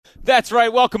That's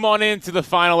right. Welcome on into the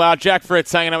Final Out. Jack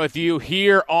Fritz hanging out with you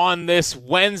here on this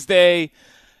Wednesday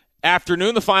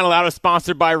afternoon. The Final Out is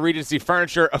sponsored by Regency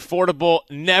Furniture. Affordable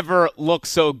never looks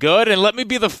so good. And let me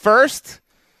be the first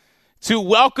to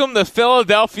welcome the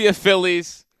Philadelphia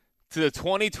Phillies to the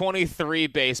 2023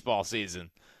 baseball season.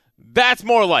 That's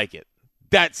more like it.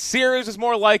 That series is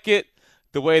more like it.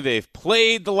 The way they've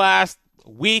played the last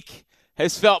week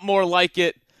has felt more like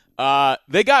it.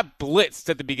 They got blitzed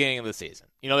at the beginning of the season.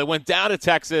 You know, they went down to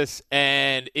Texas,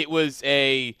 and it was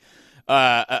a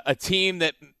team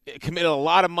that committed a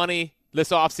lot of money this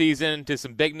offseason to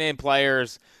some big-name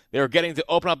players. They were getting to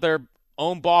open up their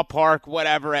own ballpark,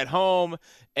 whatever, at home,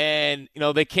 and, you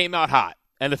know, they came out hot,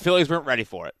 and the Phillies weren't ready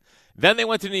for it. Then they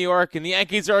went to New York, and the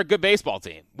Yankees are a good baseball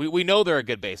team. We know they're a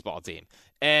good baseball team,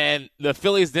 and the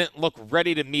Phillies didn't look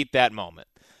ready to meet that moment.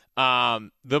 The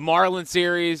Marlins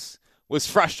series was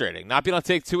frustrating. Not being able to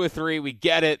take 2 or 3, we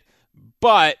get it.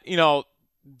 But, you know,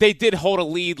 they did hold a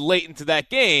lead late into that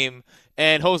game,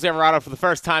 and Jose Alvarado, for the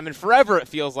first time in forever, it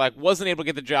feels like, wasn't able to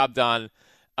get the job done.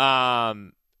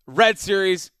 Red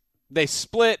series, they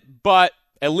split, but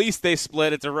at least they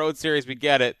split. It's a road series. We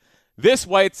get it. This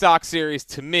White Sox series,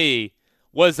 to me,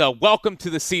 was a welcome to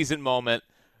the season moment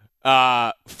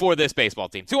for this baseball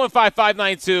team.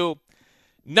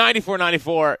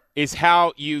 215-592-9494 is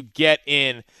how you get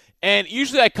in. And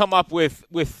usually I come up with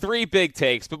 3 big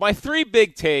takes, but my 3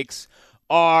 big takes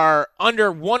are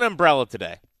under one umbrella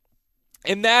today.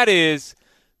 And that is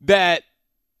that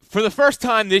for the first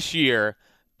time this year,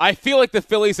 I feel like the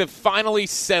Phillies have finally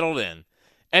settled in,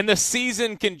 and the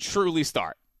season can truly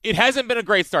start. It hasn't been a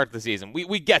great start to the season.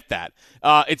 We get that.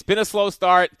 It's been a slow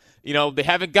start. You know, they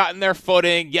haven't gotten their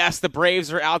footing. Yes, the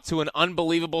Braves are out to an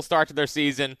unbelievable start to their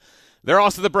season. They're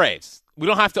also the Braves. We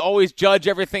don't have to always judge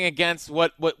everything against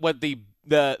what the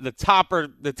top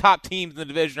teams in the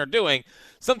division are doing.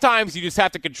 Sometimes you just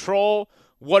have to control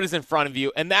what is in front of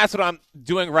you, and that's what I'm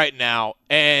doing right now.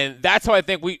 And that's how I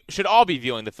think we should all be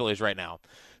viewing the Phillies right now,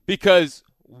 because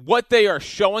what they are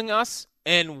showing us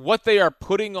and what they are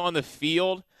putting on the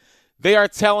field, they are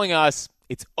telling us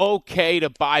it's okay to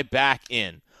buy back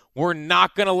in. We're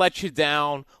not going to let you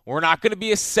down. We're not going to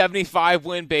be a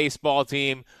 75-win baseball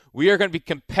team. We are going to be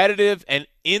competitive and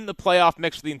in the playoff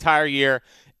mix for the entire year,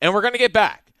 and we're going to get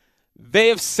back. They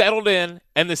have settled in,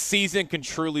 and the season can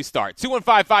truly start.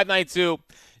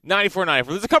 215-592-9494.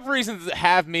 There's a couple reasons that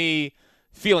have me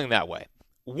feeling that way.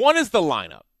 One is the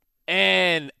lineup,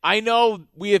 and I know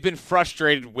we have been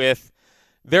frustrated with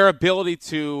their ability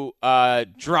to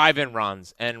drive in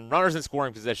runs and runners in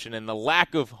scoring position and the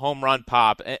lack of home run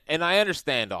pop, and I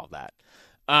understand all that.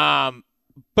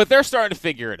 But they're starting to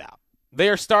figure it out. They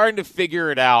are starting to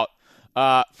figure it out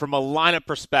from a lineup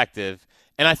perspective,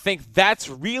 and I think that's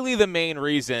really the main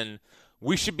reason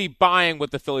we should be buying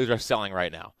what the Phillies are selling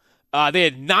right now. They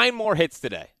had 9 more hits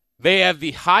today. They have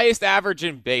the highest average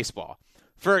in baseball.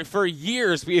 For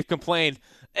years, we have complained,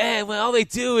 all they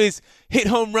do is hit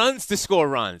home runs to score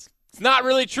runs. It's not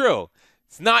really true.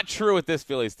 It's not true with this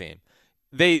Phillies team.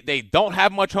 They don't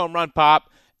have much home run pop.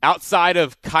 Outside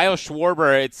of Kyle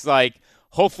Schwarber, it's like,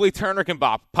 hopefully Turner can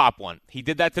pop one. He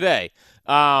did that today.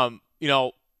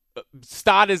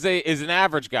 Stott is an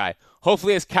average guy.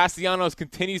 Hopefully, as Castellanos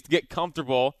continues to get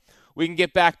comfortable, we can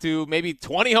get back to maybe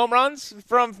 20 home runs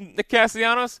from the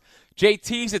Castellanos.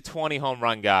 JT's a 20 home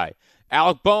run guy.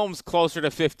 Alec Boehm's closer to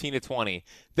 15 to 20.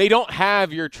 They don't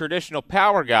have your traditional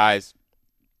power guys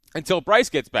until Bryce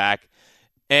gets back,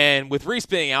 and with Rhys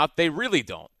being out, they really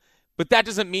don't. But that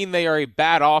doesn't mean they are a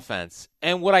bad offense.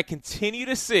 And what I continue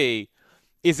to see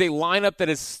is a lineup that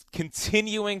is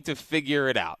continuing to figure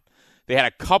it out. They had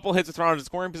a couple hits with runners in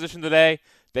scoring position today.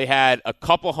 They had a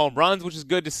couple home runs, which is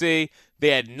good to see. They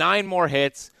had 9 more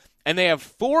hits, and they have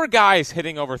 4 guys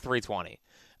hitting over 320.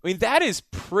 I mean, that is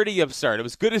pretty absurd. It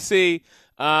was good to see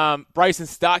Bryson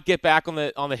Stott get back on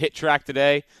the hit track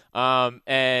today.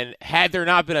 And had there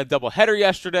not been a doubleheader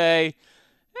yesterday,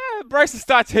 Bryson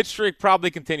Stott's hit streak probably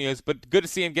continues, but good to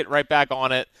see him get right back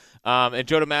on it. And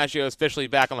Joe DiMaggio is officially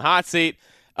back on the hot seat.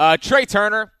 Trey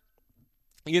Turner,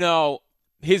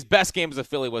 his best game as a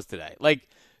Philly was today. Like,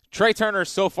 Trey Turner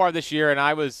so far this year, and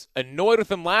I was annoyed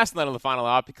with him last night on the Final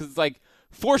Out because it's like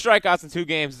 4 strikeouts in 2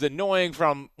 games is annoying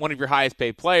from one of your highest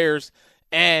paid players.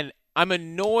 And I'm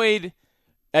annoyed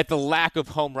at the lack of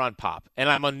home run pop. And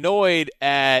I'm annoyed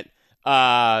at,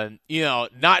 not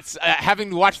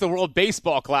having to watch the World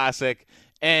Baseball Classic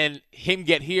and him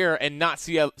get here and not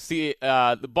see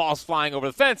the balls flying over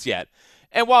the fence yet.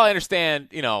 And while I understand,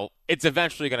 it's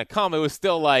eventually going to come, it was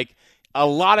still like a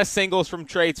lot of singles from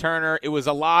Trey Turner. It was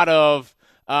a lot of,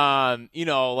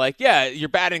 you're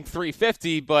batting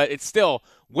 .350, but it's still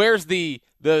Where's the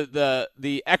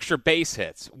extra base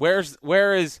hits?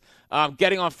 Where is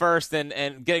getting on first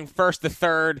and getting first to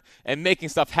third and making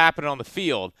stuff happen on the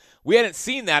field? We hadn't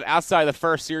seen that outside the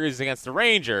first series against the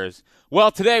Rangers.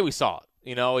 Well, today we saw it.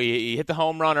 He hit the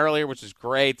home run earlier, which is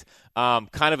great.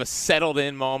 Kind of a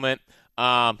settled-in moment.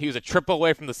 He was a triple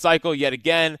away from the cycle yet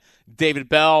again. David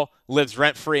Bell lives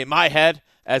rent-free in my head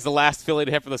as the last Philly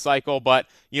to hit for the cycle. But,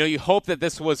 you hope that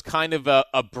this was kind of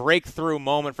a breakthrough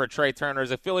moment for Trey Turner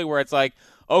as a Philly where it's like,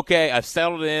 okay, I've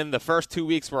settled in. The first 2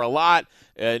 weeks were a lot.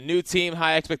 New team,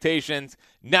 high expectations.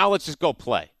 Now let's just go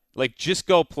play. Just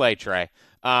go play, Trey.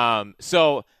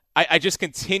 So I just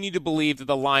continue to believe that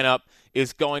the lineup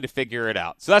is going to figure it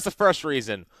out. So that's the first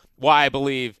reason why I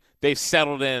believe they've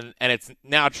settled in and it's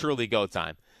now truly go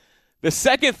time. The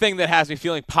second thing that has me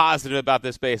feeling positive about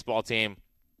this baseball team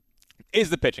is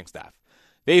the pitching staff.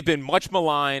 They've been much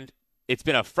maligned. It's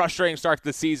been a frustrating start to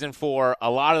the season for a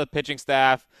lot of the pitching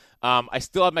staff. I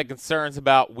still have my concerns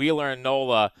about Wheeler and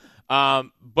Nola.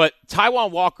 But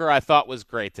Taijuan Walker I thought was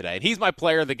great today. And he's my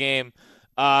player of the game.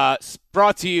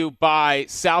 Brought to you by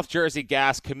South Jersey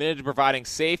Gas, committed to providing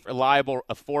safe, reliable,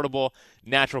 affordable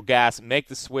natural gas. Make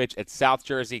the switch at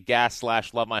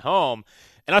southjerseygas.com/lovemyhome.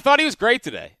 And I thought he was great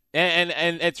today. And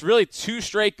it's really 2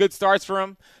 straight good starts for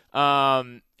him.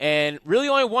 And really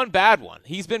only 1 bad one.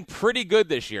 He's been pretty good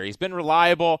this year. He's been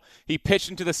reliable. He pitched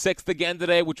into the 6th again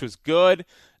today, which was good.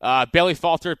 Bailey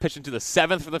Falter pitched into the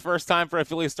 7th for the first time for a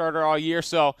Philly starter all year.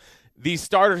 So these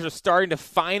starters are starting to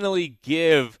finally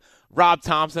give Rob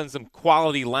Thompson some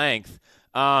quality length.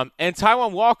 And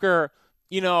Taijuan Walker,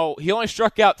 he only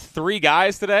struck out 3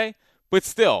 guys today, but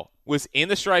still was in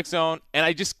the strike zone.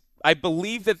 And I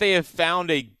believe that they have found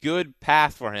a good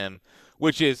path for him,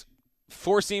 which is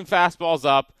 4-seam fastballs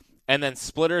up and then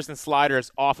splitters and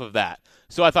sliders off of that.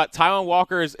 So I thought Taijuan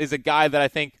Walker is a guy that I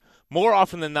think more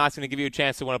often than not is going to give you a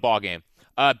chance to win a ball game.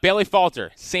 Bailey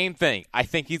Falter, same thing. I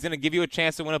think he's going to give you a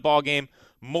chance to win a ball game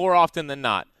more often than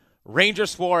not. Ranger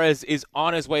Suarez is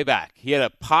on his way back. He had a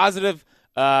positive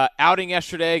outing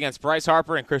yesterday against Bryce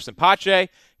Harper and Christian Pache.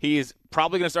 He's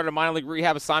probably going to start a minor league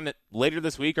rehab assignment later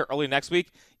this week or early next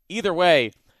week. Either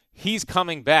way, he's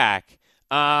coming back.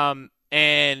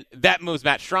 And that moves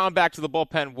Matt Strahm back to the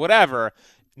bullpen, whatever.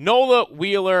 Nola,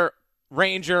 Wheeler,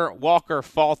 Ranger, Walker,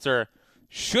 Falter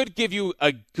should give you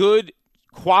a good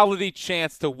quality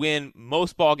chance to win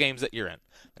most ball games that you're in.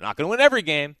 They're not going to win every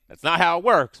game. That's not how it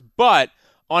works. But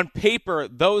on paper,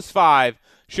 those 5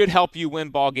 should help you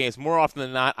win ball games more often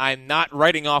than not. I'm not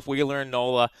writing off Wheeler and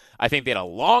Nola. I think they had a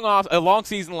long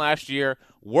season last year,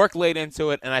 worked late into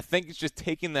it, and I think it's just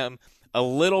taking them a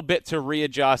little bit to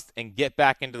readjust and get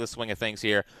back into the swing of things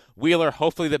here. Wheeler,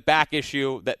 hopefully the back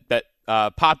issue that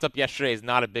popped up yesterday is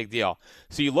not a big deal.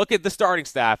 So you look at the starting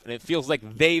staff, and it feels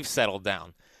like they've settled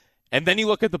down. And then you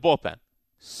look at the bullpen.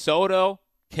 Soto,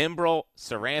 Kimbrel,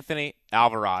 Seranthony,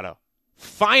 Alvarado.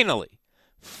 Finally,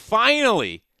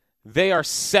 they are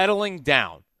settling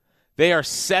down. They are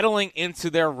settling into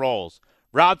their roles.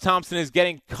 Rob Thompson is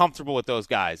getting comfortable with those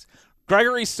guys.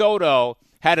 Gregory Soto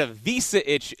had a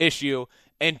visa issue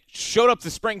and showed up to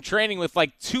spring training with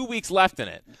 2 weeks left in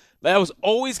it. That was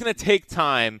always going to take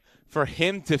time for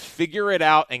him to figure it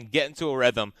out and get into a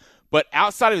rhythm. But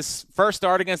outside of his first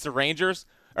start against the Rangers,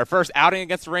 or first outing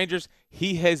against the Rangers,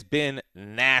 he has been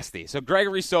nasty. So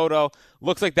Gregory Soto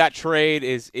looks like that trade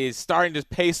is starting to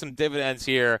pay some dividends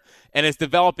here and is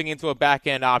developing into a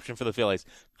back-end option for the Phillies.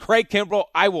 Craig Kimbrel,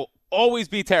 I will always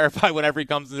be terrified whenever he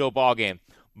comes into a ball game.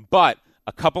 But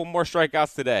a couple more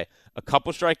strikeouts today, a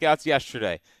couple strikeouts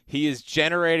yesterday. He is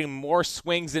generating more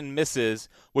swings and misses,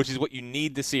 which is what you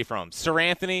need to see from him.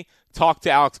 Seranthony talked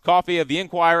to Alex Coffey of the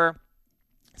Inquirer,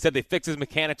 said they fixed his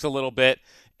mechanics a little bit,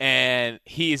 and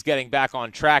he's getting back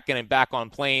on track and back on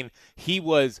plane. He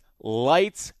was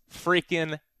lights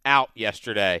freaking out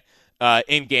yesterday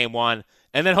in Game 1.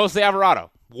 And then Jose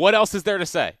Alvarado. What else is there to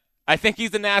say? I think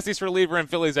he's the nastiest reliever in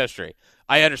Phillies history.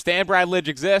 I understand Brad Lidge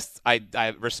exists.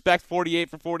 I respect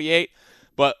 48 for 48.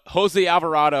 But Jose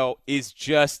Alvarado is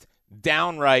just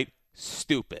downright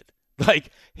stupid.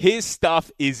 His stuff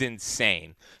is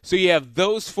insane. So you have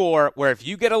those 4 where if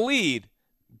you get a lead,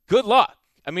 good luck.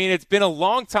 I mean, it's been a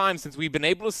long time since we've been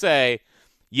able to say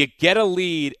you get a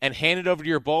lead and hand it over to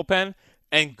your bullpen,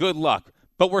 and good luck.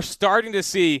 But we're starting to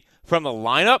see from the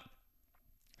lineup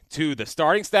to the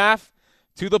starting staff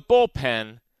to the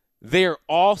bullpen, they're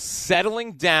all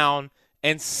settling down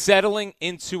and settling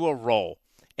into a role.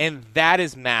 And that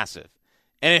is massive.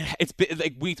 And it's been,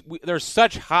 there's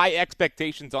such high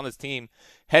expectations on this team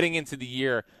heading into the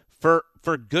year for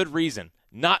good reason.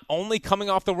 Not only coming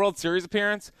off the World Series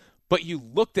appearance, but you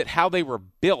looked at how they were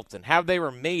built and how they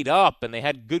were made up, and they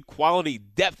had good quality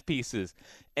depth pieces,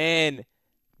 and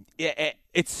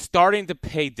it's starting to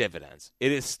pay dividends.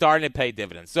 It is starting to pay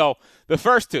dividends. So the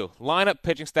first two, lineup,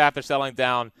 pitching staff, they're settling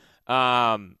down.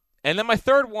 And then my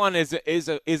third one is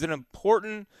an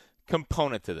important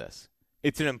component to this.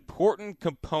 It's an important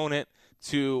component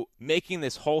to making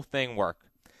this whole thing work,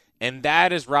 and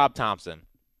that is Rob Thompson.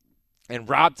 And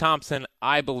Rob Thompson,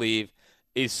 I believe,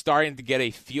 is starting to get a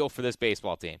feel for this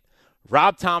baseball team.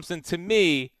 Rob Thompson, to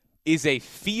me, is a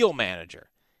feel manager.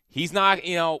 He's not,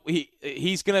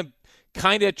 he's going to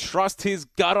kind of trust his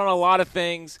gut on a lot of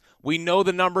things. We know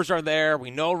the numbers are there. We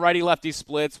know righty-lefty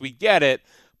splits. We get it.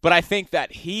 But I think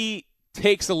that he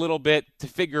takes a little bit to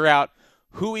figure out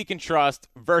who he can trust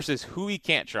versus who he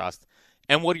can't trust.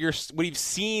 And what you've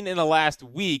seen in the last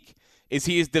week is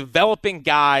he is developing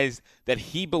guys that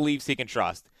he believes he can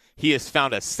trust. He has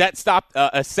found a set top of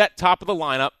the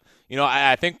lineup.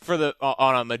 I think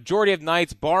on a majority of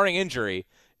nights, barring injury,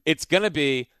 it's going to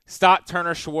be Stott,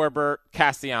 Turner, Schwarber,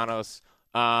 Castellanos,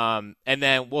 and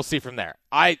then we'll see from there.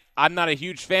 I'm not a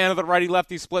huge fan of the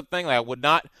righty-lefty split thing. I would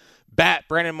not bat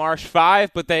Brandon Marsh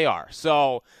 5, but they are.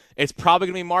 So it's probably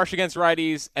going to be Marsh against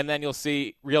righties, and then you'll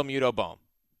see Real Muto Bohm.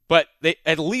 But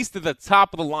at least at the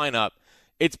top of the lineup,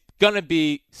 it's going to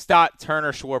be Stott,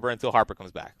 Turner, Schwarber until Harper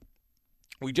comes back.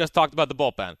 We just talked about the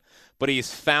bullpen, but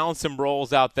he's found some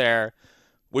roles out there,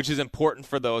 which is important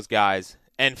for those guys.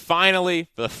 And finally,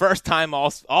 for the first time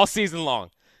all season long,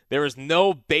 there was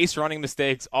no base running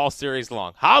mistakes all series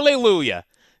long. Hallelujah!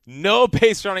 No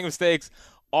base running mistakes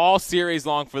all series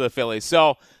long for the Phillies.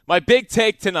 So my big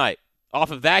take tonight, off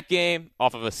of that game,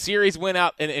 off of a series win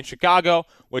out in Chicago,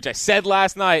 which I said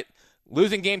last night,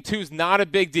 losing Game 2 is not a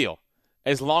big deal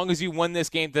as long as you win this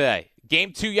game today.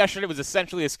 Game 2 yesterday was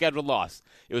essentially a scheduled loss.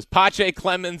 It was Pache,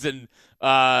 Clemens, and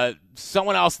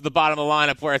someone else at the bottom of the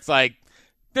lineup where it's like,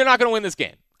 they're not going to win this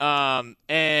game.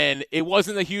 And it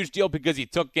wasn't a huge deal because you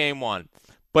took Game 1.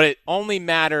 But it only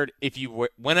mattered if you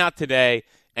went out today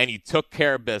and you took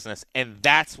care of business, and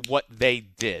that's what they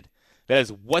did. That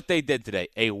is what they did today.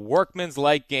 A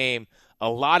workman's-like game. A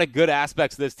lot of good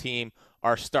aspects of this team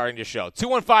are starting to show.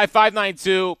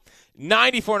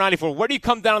 215-592-9494. Where do you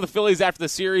come down on the Phillies after the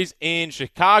series in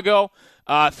Chicago?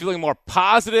 Feeling more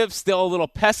positive, still a little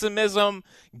pessimism.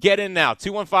 Get in now.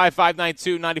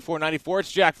 215-592-9494.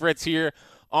 It's Jack Fritz here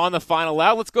on the Final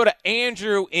Out. Let's go to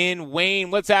Andrew in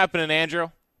Wayne. What's happening, Andrew?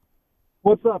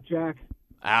 What's up, Jack?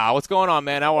 What's going on,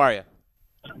 man? How are you?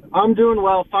 I'm doing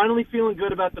well. Finally feeling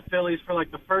good about the Phillies for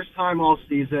the first time all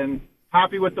season.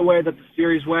 Happy with the way that the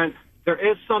series went. There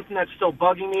is something that's still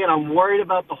bugging me, and I'm worried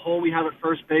about the hole we have at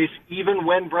first base, even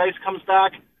when Bryce comes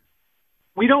back.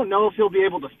 We don't know if he'll be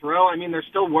able to throw. I mean, they're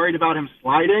still worried about him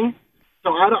sliding. So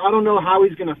I don't know how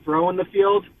he's going to throw in the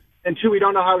field. And two, we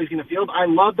don't know how he's going to field. I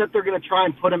love that they're going to try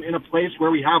and put him in a place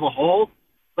where we have a hole.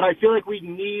 But I feel like we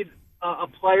need a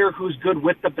player who's good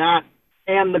with the bat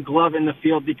and the glove in the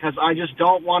field, because I just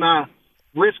don't want to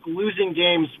risk losing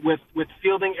games with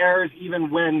fielding errors even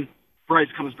when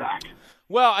Bryce comes back.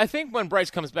 Well, I think when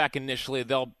Bryce comes back initially,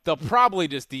 they'll probably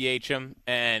just DH him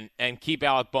and keep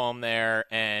Alec Boehm there,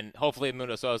 and hopefully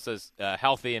Mundo Sosa's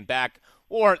healthy and back,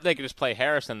 or they could just play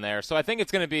Harrison there. So I think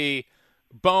it's going to be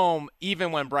Boehm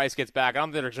even when Bryce gets back. I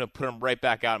don't think they're going to put him right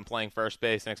back out and playing first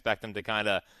base and expect him to kind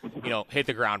of hit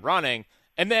the ground running.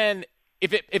 And then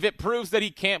if it proves that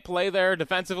he can't play there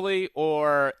defensively,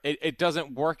 or it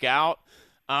doesn't work out,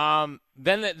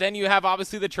 then you have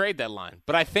obviously the trade deadline.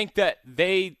 But I think that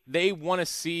they want to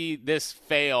see this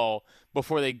fail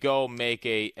before they go make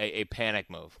a panic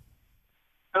move.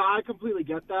 I completely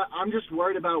get that. I'm just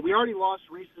worried about, we already lost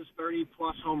Reese's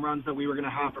 30-plus home runs that we were going to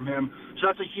have from him. So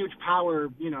that's a huge power,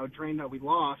 drain that we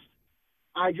lost.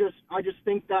 I just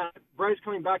think that Bryce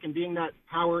coming back and being that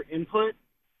power input,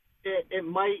 it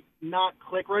might not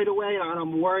click right away, and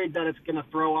I'm worried that it's going to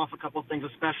throw off a couple things,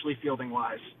 especially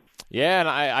fielding-wise. Yeah, and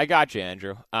I got you,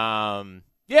 Andrew. I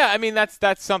mean, that's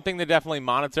something to definitely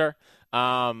monitor.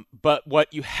 But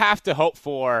what you have to hope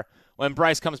for when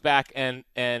Bryce comes back and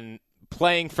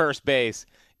playing first base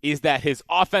is that his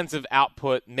offensive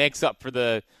output makes up for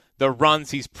the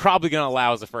runs he's probably going to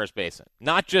allow as a first baseman.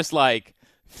 Not just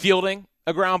fielding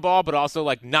a ground ball, but also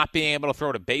not being able to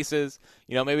throw to bases.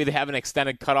 Maybe they have an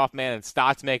extended cutoff man and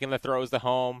Stott's making the throws to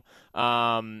home.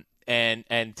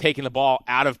 And taking the ball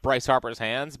out of Bryce Harper's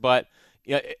hands. But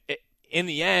in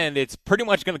the end, it's pretty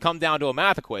much going to come down to a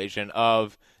math equation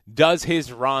of, does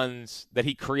his runs that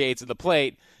he creates at the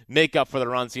plate make up for the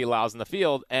runs he allows in the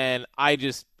field? And I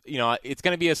just, it's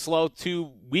going to be a slow 2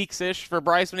 weeks-ish for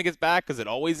Bryce when he gets back, because it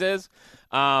always is.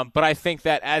 But I think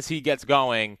that as he gets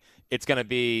going, it's going to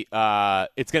be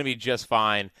just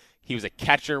fine. He was a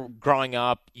catcher growing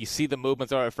up. You see the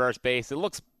movements over at first base. It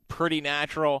looks pretty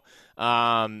natural,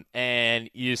 and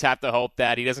you just have to hope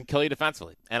that he doesn't kill you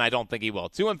defensively, and I don't think he will.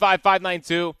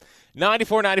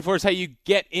 215-592-9494 is how you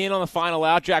get in on the final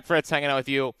out. Jack Fritz hanging out with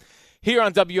you here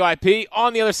on WIP.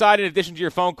 On the other side, in addition to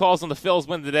your phone calls on the Phils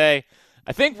win today,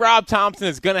 I think Rob Thompson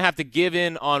is going to have to give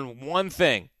in on one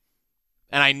thing,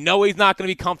 and I know he's not going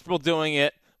to be comfortable doing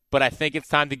it, but I think it's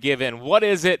time to give in. What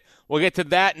is it? We'll get to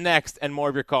that next and more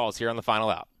of your calls here on the final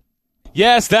out.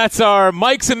 Yes, that's our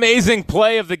Mike's Amazing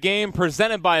play of the game,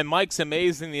 presented by Mike's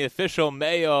Amazing, the official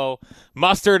mayo,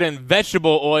 mustard, and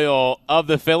vegetable oil of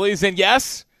the Phillies. And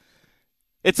yes,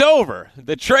 it's over.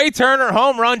 The Trey Turner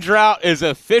home run drought is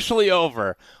officially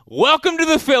over. Welcome to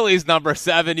the Phillies, number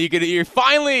 7. You're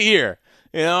finally here.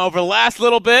 Over the last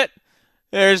little bit,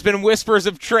 there's been whispers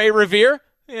of Trey Revere.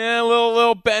 Yeah, a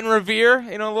little Ben Revere, a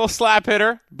little slap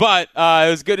hitter. But it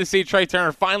was good to see Trey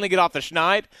Turner finally get off the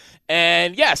schneid.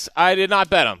 And yes, I did not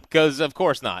bet him, because of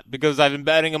course not, because I've been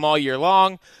betting him all year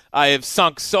long. I have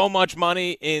sunk so much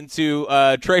money into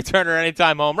Trey Turner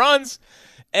anytime home runs.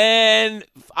 And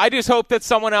I just hope that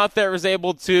someone out there is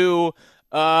able to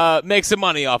make some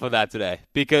money off of that today,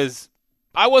 because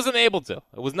I wasn't able to.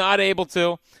 I was not able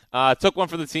to. Took one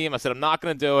for the team. I said I'm not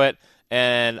going to do it.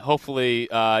 And hopefully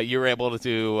you were able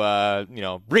to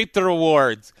reap the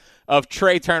rewards of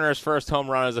Trey Turner's first home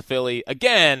run as a Philly.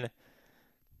 Again,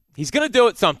 he's going to do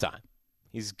it sometime.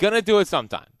 He is going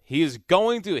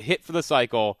to hit for the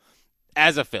cycle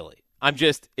as a Philly.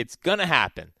 It's going to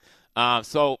happen.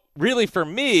 So really for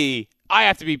me, I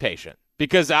have to be patient,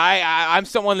 because I'm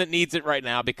someone that needs it right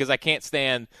now, because I can't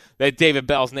stand that David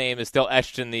Bell's name is still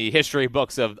etched in the history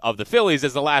books of the Phillies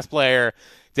as the last player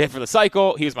to hit for the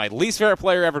cycle. He was my least favorite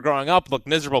player ever growing up, looked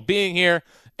miserable being here.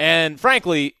 And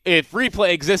frankly, if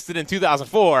replay existed in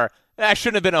 2004, that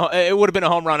shouldn't have been it would have been a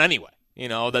home run anyway.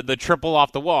 The triple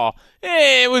off the wall,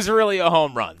 it was really a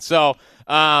home run. So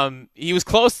he was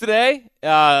close today.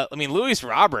 Luis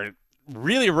Robert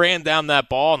really ran down that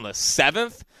ball in the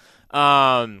 7th.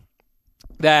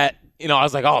 That, I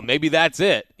was like, oh, maybe that's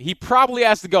it. He probably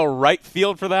has to go right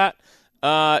field for that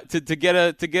to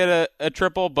get a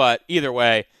triple, but either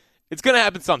way, it's going to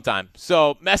happen sometime.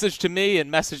 So message to me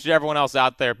and message to everyone else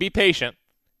out there, be patient,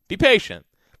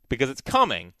 because it's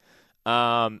coming.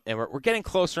 And we're getting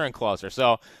closer and closer.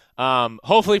 So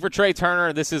hopefully for Trey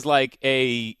Turner, this is like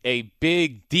a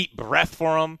big, deep breath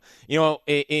for him.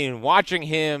 In watching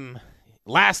him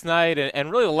last night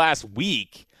and really the last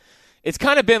week, it's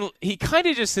kind of been, he kind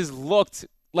of just has looked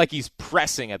like he's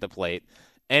pressing at the plate,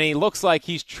 and he looks like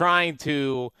he's trying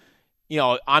to,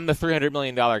 I'm the $300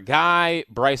 million guy,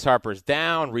 Bryce Harper's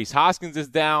down, Rhys Hoskins is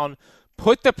down,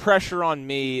 put the pressure on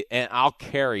me and I'll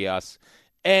carry us.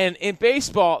 And in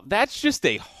baseball, that's just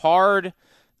a hard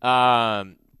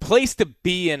place to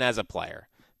be in as a player,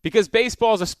 because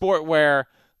baseball is a sport where,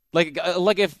 like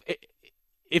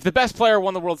if the best player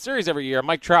won the World Series every year,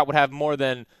 Mike Trout would have more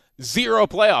than 0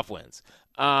 playoff wins.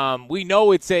 We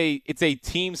know it's a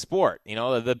team sport.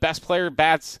 The best player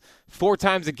bats 4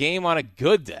 times a game on a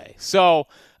good day. So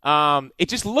it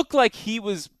just looked like he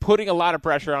was putting a lot of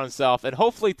pressure on himself, and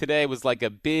hopefully today was like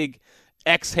a big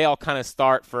exhale kind of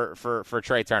start for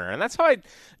Trey Turner. And that's how I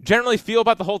generally feel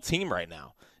about the whole team right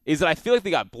now, is that I feel like they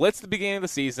got blitzed at the beginning of the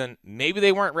season. Maybe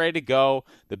they weren't ready to go.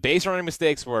 The base running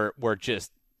mistakes were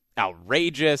just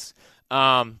outrageous.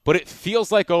 But it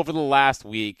feels like over the last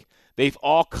week, they've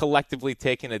all collectively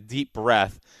taken a deep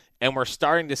breath, and we're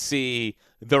starting to see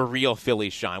the real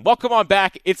Phillies shine. Welcome on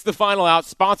back. It's the final out,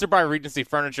 sponsored by Regency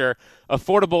Furniture.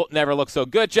 Affordable, never looks so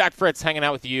good. Jack Fritz hanging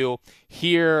out with you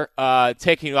here,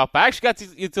 taking you up. I actually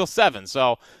got you till 7,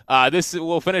 so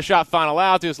we'll finish out final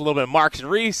out. Do a little bit of Marks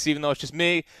and Reese, even though it's just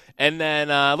me, and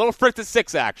then a little Fritz at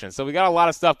 6 action. So we got a lot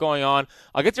of stuff going on.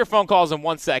 I'll get to your phone calls in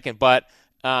 1 second, but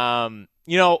Rob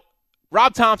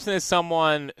Thompson is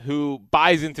someone who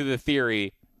buys into the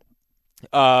theory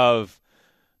of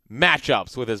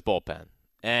matchups with his bullpen.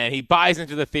 And he buys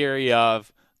into the theory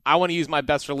of, I want to use my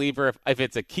best reliever if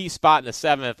it's a key spot in the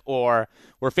 7th, or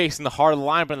we're facing the heart of the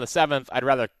lineup in the 7th. I'd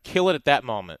rather kill it at that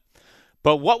moment.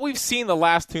 But what we've seen the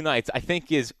last 2 nights, I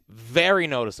think, is very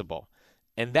noticeable.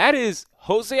 And that is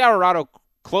Jose Alvarado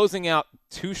closing out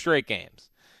 2 straight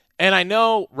games. And I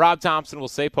know Rob Thompson will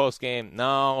say post-game,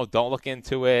 no, don't look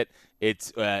into it.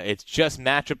 It's just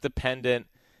matchup dependent.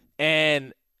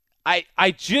 And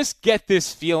I just get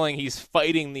this feeling he's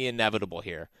fighting the inevitable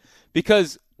here.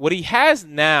 Because what he has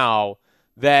now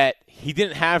that he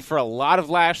didn't have for a lot of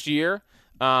last year,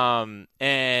 and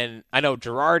I know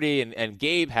Girardi and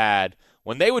Gabe had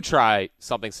when they would try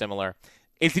something similar,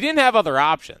 is he didn't have other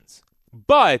options.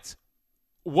 But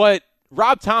what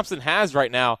Rob Thompson has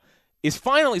right now is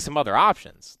finally some other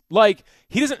options. Like,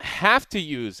 he doesn't have to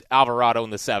use Alvarado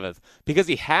in the 7th because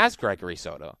he has Gregory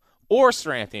Soto or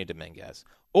Sir Anthony Dominguez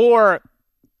or,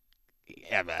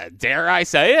 dare I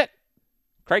say it,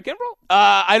 Craig Kimbrell?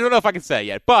 I don't know if I can say it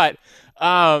yet, but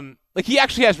he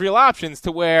actually has real options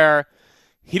to where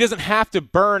he doesn't have to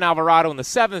burn Alvarado in the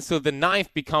 7th, so the 9th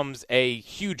becomes a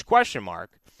huge question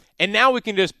mark. And now we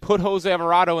can just put Jose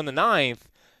Alvarado in the 9th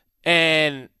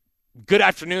and good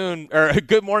afternoon, or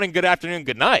good morning, good afternoon,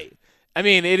 good night. I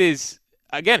mean, it is,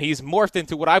 again, he's morphed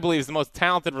into what I believe is the most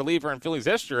talented reliever in Phillies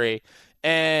history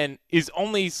and is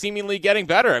only seemingly getting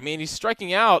better. I mean, he's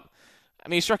striking out.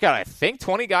 He struck out, I think,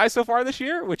 20 guys so far this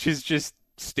year, which is just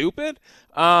stupid.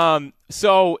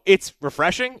 So it's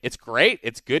refreshing. It's great.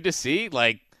 It's good to see.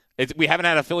 We haven't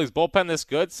had a Phillies bullpen this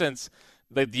good since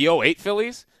the 08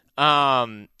 Phillies.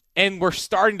 And we're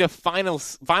starting to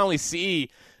finally see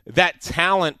that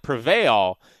talent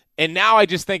prevail. And now I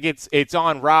just think it's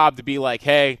on Rob to be like,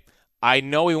 hey, I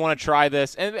know we want to try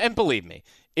this. And believe me,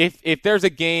 if there's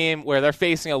a game where they're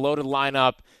facing a loaded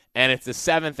lineup and it's the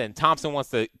 7th and Thompson wants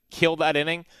to kill that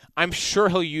inning, I'm sure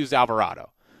he'll use Alvarado.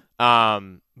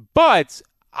 But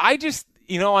I just,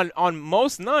 on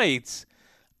most nights,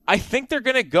 I think they're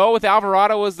going to go with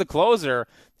Alvarado as the closer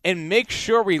and make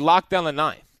sure we lock down the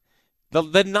 9th.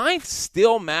 The 9th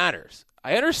still matters.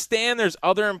 I understand there's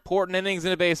other important innings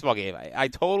in a baseball game. I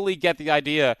totally get the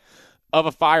idea of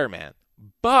a fireman.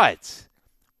 But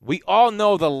we all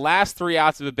know the last 3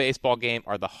 outs of a baseball game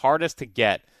are the hardest to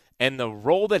get. And the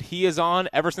role that he is on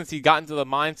ever since he got into the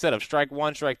mindset of strike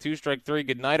 1, strike 2, strike 3,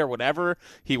 good night, or whatever,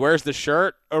 he wears the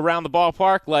shirt around the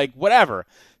ballpark, whatever.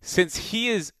 Since he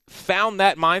has found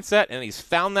that mindset and he's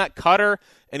found that cutter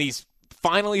and he's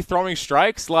finally throwing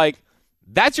strikes,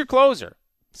 that's your closer.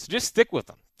 So just stick with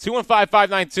him.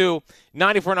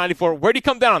 215-592-9494. Where do you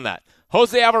come down on that?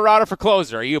 Jose Alvarado for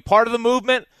closer. Are you a part of the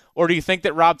movement, or do you think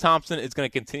that Rob Thompson is going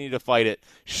to continue to fight it?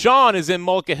 Sean is in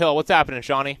Mullica Hill. What's happening,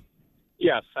 Shawnee?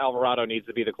 Yes, Alvarado needs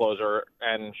to be the closer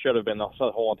and should have been the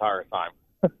whole entire time.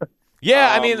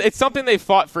 Yeah, it's something they've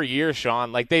fought for years,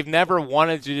 Sean. They've never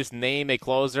wanted to just name a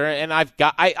closer, and I've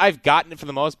gotten it for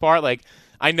the most part.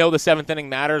 I know the 7th inning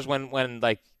matters when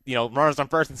runners on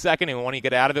first and second, and when you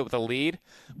get out of it with a lead.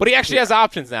 But he actually has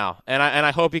options now, and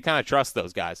I hope he kind of trusts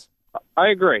those guys. I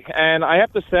agree, and I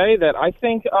have to say that I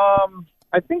think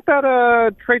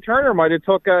that Trey Turner might have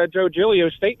took Joe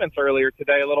Giglio's statements earlier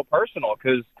today a little personal,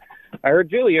 because I heard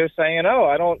Giglio saying,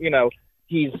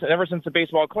 he's ever since the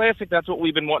Baseball Classic, that's what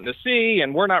we've been wanting to see,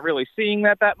 and we're not really seeing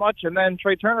that much. And then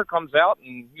Trey Turner comes out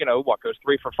and, goes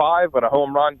 3 for 5 with a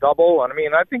home run double. And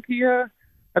I think it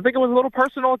was a little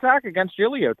personal attack against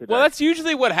Giglio today. Well, that's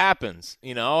usually what happens,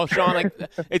 Sean.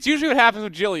 It's usually what happens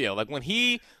with Giglio. When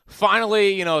he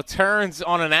finally, turns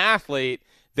on an athlete,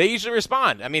 they usually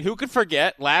respond. Who could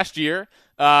forget last year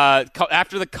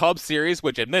after the Cubs series,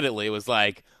 which admittedly was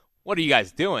what are you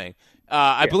guys doing?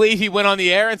 I believe he went on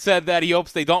the air and said that he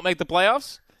hopes they don't make the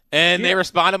playoffs, and they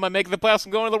responded by making the playoffs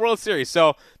and going to the World Series.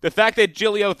 So the fact that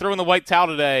Giglio threw in the white towel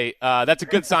today, that's a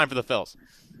good sign for the Phils.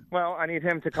 Well, I need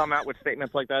him to come out with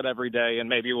statements like that every day, and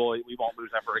maybe we won't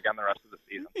lose ever again the rest of the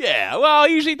season. Yeah, well,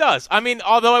 he usually does.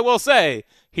 Although I will say,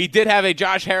 he did have a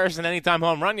Josh Harrison anytime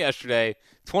home run yesterday,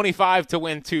 25 to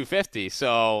win 250.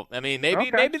 So, maybe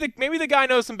the guy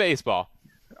knows some baseball.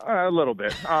 A little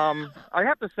bit. I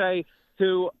have to say,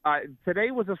 too, today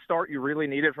was a start you really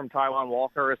needed from Taijuan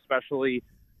Walker, especially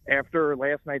after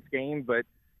last night's game. But,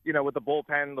 with the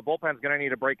bullpen's going to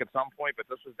need a break at some point. But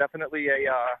this was definitely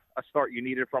a start you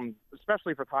needed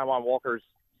especially for Taijuan Walker's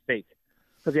sake,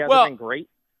 because he hasn't been great.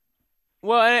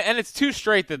 Well, and it's 2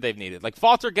 straight that they've needed.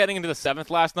 Falter getting into the 7th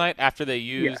last night after they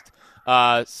used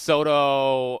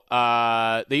Soto.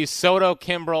 They used Soto,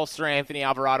 Kimbrell, Sir Anthony,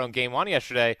 Alvarado in Game 1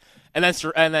 yesterday. And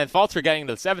then Falter getting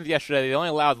to the 7th yesterday. They only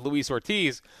allowed Luis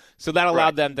Ortiz, so that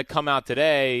allowed them to come out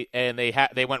today, and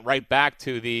they went right back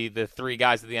to the 3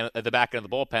 guys at the back end of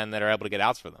the bullpen that are able to get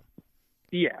outs for them.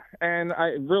 Yeah, and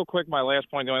real quick, my last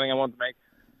point, the only thing I wanted to make,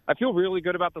 I feel really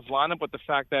good about this lineup with the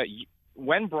fact that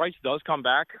when Bryce does come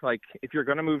back, if you're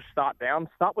going to move Stott down,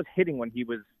 Stott was hitting when he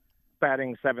was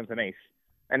batting 7th and 8th.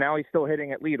 And now he's still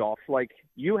hitting at leadoff.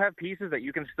 You have pieces that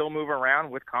you can still move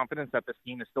around with confidence that this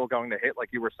team is still going to hit, like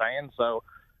you were saying. So,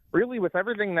 really, with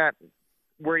everything that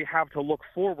we have to look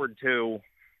forward to,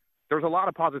 there's a lot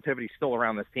of positivity still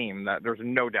around this team. That there's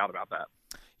no doubt about that.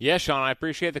 Yeah, Sean, I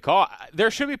appreciate the call.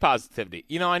 There should be positivity.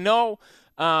 I know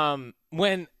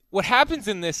when what happens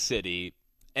in this city,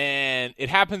 and it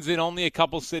happens in only a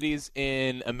couple cities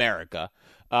in America,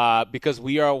 because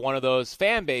we are one of those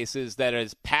fan bases that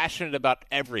is passionate about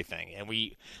everything, and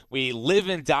we live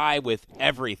and die with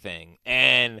everything.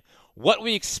 And what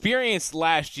we experienced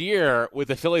last year with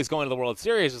the Phillies going to the World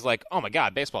Series is like, oh my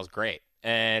God, baseball's great,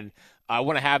 and I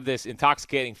want to have this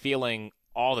intoxicating feeling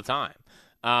all the time.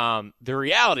 The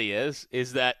reality is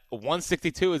that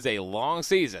 162 is a long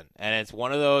season, and it's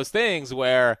one of those things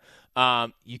where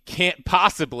you can't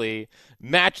possibly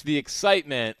match the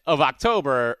excitement of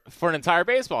October for an entire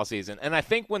baseball season. And I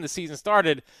think when the season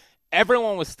started,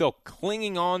 everyone was still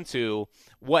clinging on to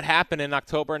what happened in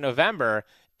October and November,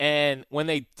 and when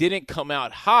they didn't come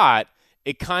out hot,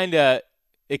 it kind of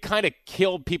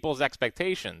killed people's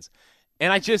expectations.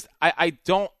 And I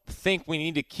don't think we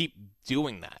need to keep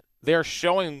doing that. They're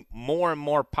showing more and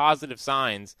more positive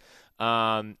signs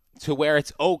to where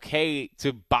it's okay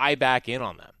to buy back in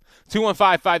on them.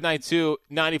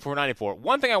 215-592-9494.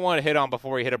 One thing I want to hit on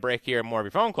before we hit a break here and more of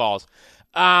your phone calls.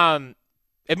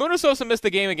 Edmundo Sosa missed the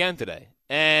game again today.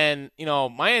 And,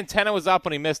 my antenna was up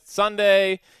when he missed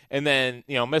Sunday and then,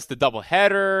 missed the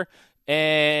doubleheader.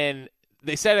 And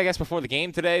they said, I guess, before the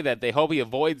game today that they hope he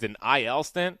avoids an IL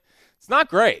stint. It's not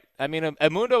great. I mean,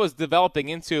 Edmundo is developing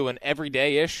into an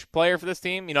everyday-ish player for this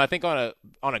team. I think on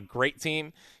a great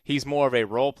team, he's more of a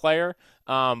role player.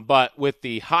 But with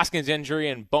the Hoskins injury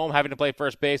and Bohm having to play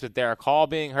first base with Derek Hall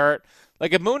being hurt,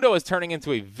 like Edmundo is turning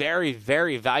into a very,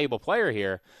 very valuable player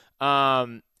here.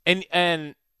 And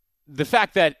the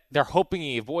fact that they're hoping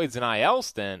he avoids an IL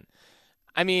stint,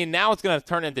 I mean, now it's going to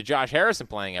turn into Josh Harrison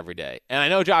playing every day. And I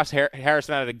know Josh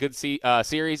Harrison had a good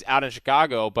series out in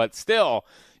Chicago, but still,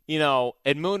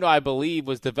 Edmundo, I believe,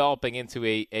 was developing into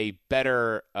a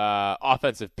better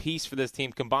offensive piece for this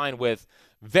team combined with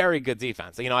very good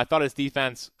defense. I thought his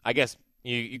defense, I guess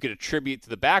you could attribute to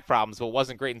the back problems, but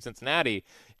wasn't great in Cincinnati.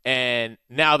 And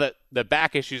now that the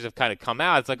back issues have kind of come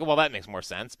out, it's like, well, that makes more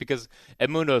sense because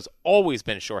Edmundo's always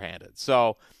been shorthanded.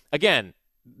 So, again,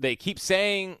 they keep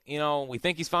saying, we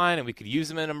think he's fine and we could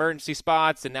use him in emergency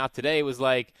spots. And now today it was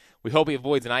like, we hope he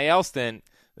avoids an IL stint.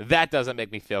 That doesn't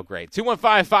make me feel great.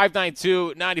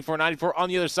 215-592-9494. On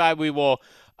the other side, we will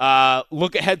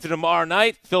look ahead to tomorrow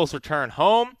night. Phil's return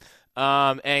home.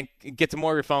 And get to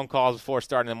more of your phone calls before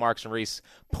starting the Marks and Reese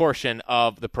portion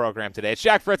of the program today. It's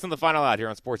Jack Fritz on the Final Out here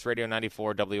on Sports Radio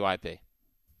 94 WIP.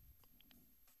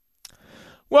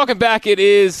 Welcome back. It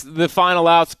is the Final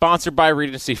Out, sponsored by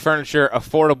Regency Furniture.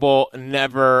 Affordable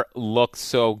never looks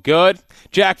so good.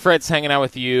 Jack Fritz hanging out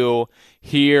with you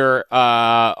here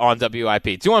on WIP.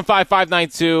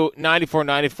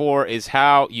 215-592-9494 is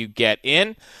how you get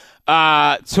in.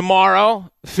 Tomorrow,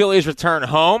 Phillies return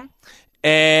home.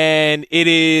 And it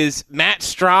is Matt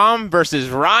Strahm versus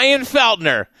Ryan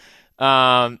Feltner.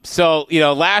 So,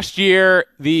 last year,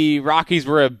 the Rockies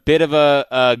were a bit of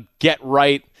a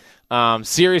get-right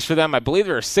series for them. I believe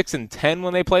they were 6-10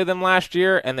 when they played them last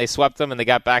year, and they swept them, and they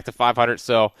got back to 500.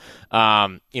 So,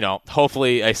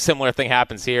 hopefully a similar thing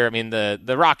happens here. I mean,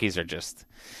 the Rockies are just...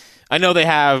 I know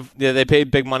they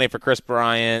paid big money for Chris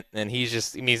Bryant, and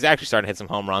he's actually starting to hit some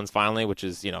home runs finally, which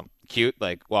is, cute,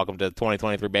 like welcome to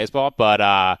 2023 baseball.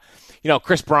 But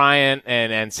Chris Bryant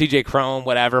and CJ Cron,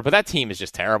 whatever, but that team is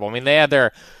just terrible. I mean, they had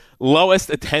their lowest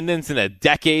attendance in a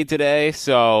decade today,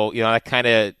 so that kind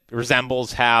of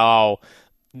resembles how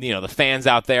the fans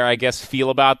out there, I guess, feel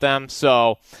about them.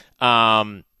 So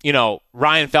Ryan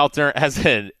Feltner has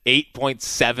an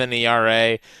 8.7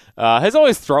 ERA, has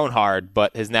always thrown hard,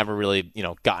 but has never really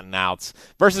gotten outs,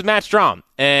 versus Matt Strahm.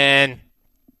 And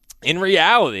in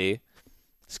reality,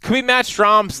 this could be Matt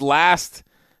Strahm's last.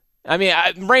 I mean,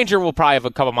 Ranger will probably have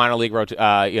a couple minor league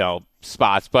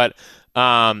spots, but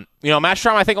Matt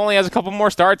Strahm, I think, only has a couple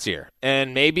more starts here,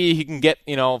 and maybe he can get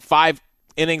 5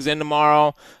 innings in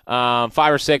tomorrow, 5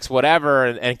 or 6, whatever,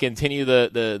 and continue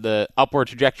the upward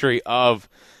trajectory of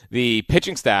the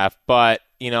pitching staff. But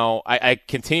I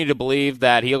continue to believe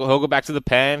that he'll go back to the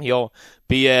pen. He'll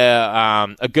be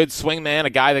a good swing man, a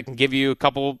guy that can give you a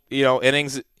couple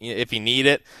innings if you need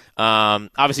it.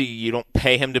 Obviously, you don't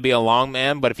pay him to be a long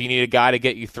man, but if you need a guy to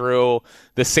get you through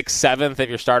the 6th, 7th, if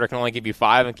your starter can only give you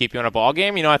 5 and keep you in a ball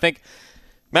game, I think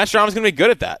Matt Strahm is going to be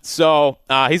good at that. So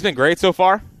he's been great so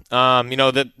far.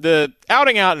 The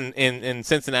outing out in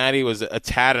Cincinnati was a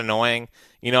tad annoying.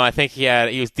 I think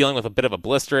he was dealing with a bit of a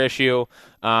blister issue.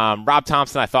 Rob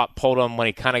Thompson, I thought, pulled him when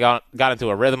he kind of got into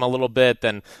a rhythm a little bit.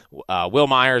 Then Will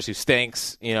Myers, who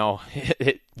stinks,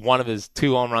 hit one of his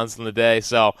 2 home runs in the day.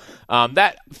 So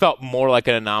that felt more like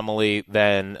an anomaly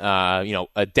than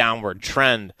a downward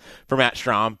trend for Matt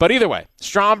Strahm. But either way,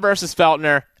 Strahm versus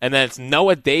Feltner, and then it's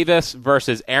Noah Davis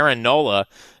versus Aaron Nola.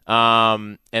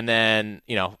 And then,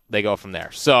 they go from there.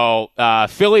 So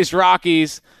Phillies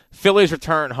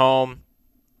return home,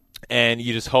 and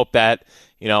you just hope that,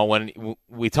 when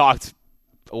we talked,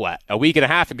 a week and a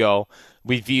half ago,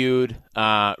 we viewed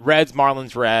Reds,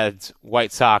 Marlins, Reds,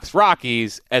 White Sox,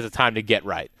 Rockies as a time to get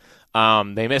right.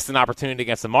 They missed an opportunity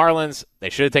against the Marlins. They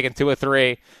should have taken 2 or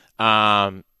 3.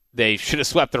 They should have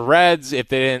swept the Reds if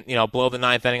they didn't, blow the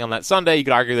 9th inning on that Sunday. You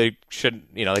could argue they should,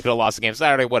 they could have lost the game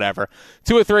Saturday, whatever.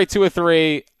 2 or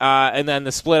 3, and then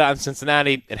the split out in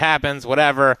Cincinnati. It happens,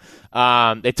 whatever.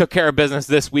 They took care of business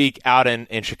this week out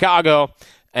in Chicago,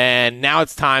 and now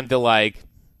it's time to,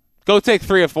 go take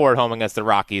 3 or 4 at home against the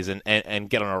Rockies and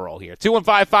get on a roll here.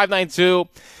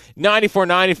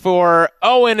 215-592-9494.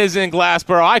 Owen is in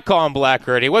Glassboro. I call him Black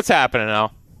Gertie. What's happening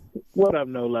now? What up,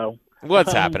 Nolo?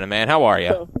 What's happening, man? How are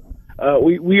you?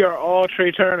 We are all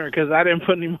Trey Turner because I didn't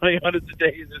put any money on it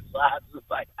today.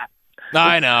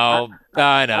 I know.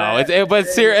 But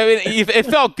it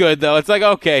felt good though. It's like,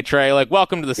 okay, Trey,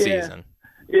 welcome to the season.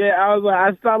 Yeah,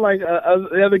 I thought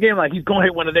the other game he's going to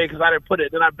hit one today because I didn't put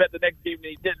it. Then I bet the next game and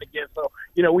he didn't again. So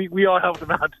we all helped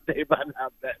him out today by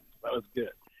that bet. That was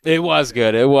good. It was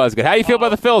good. How do you feel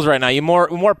about the Phils right now? You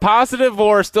more positive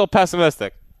or still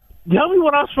pessimistic? Tell me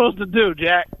what I'm supposed to do,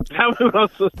 Jack. Tell me what I'm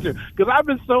supposed to do. Because I've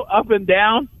been so up and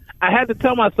down. I had to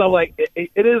tell myself, it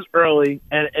is early,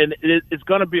 and it's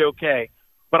going to be okay.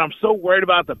 But I'm so worried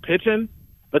about the pitching.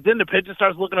 But then the pitching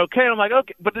starts looking okay. I'm like,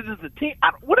 okay, but this is the team.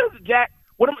 What is it, Jack?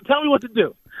 Tell me what to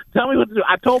do. Tell me what to do.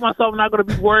 I told myself I'm not going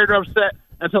to be worried or upset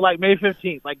until, May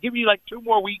 15th. Give me, 2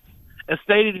 more weeks.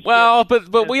 Well,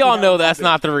 but we all know that's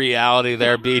not the reality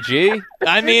there, BG.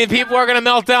 I mean, people are going to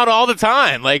melt down all the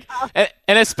time. And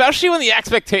especially when the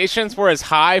expectations were as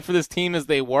high for this team as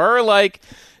they were,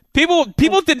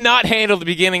 people did not handle the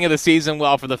beginning of the season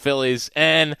well for the Phillies,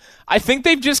 and I think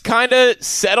they've just kind of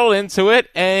settled into it,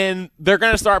 and they're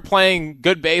going to start playing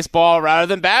good baseball rather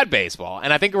than bad baseball.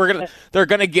 And I think they're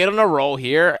going to get on a roll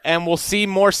here, and we'll see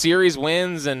more series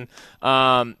wins and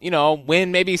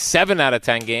win maybe 7 out of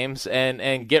 10 games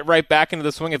and get right back into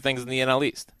the swing of things in the NL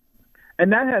East.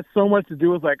 And that has so much to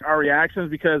do with our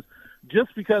reactions because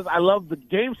I love the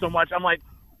game so much, I'm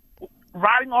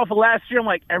riding off of last year,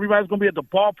 I'm everybody's going to be at the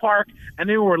ballpark, and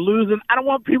then we're losing. I don't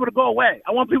want people to go away.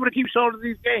 I want people to keep showing up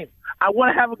these games. I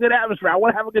want to have a good atmosphere. I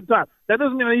want to have a good time. That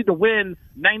doesn't mean I need to win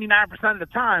 99% of the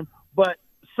time, but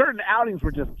certain outings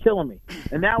were just killing me.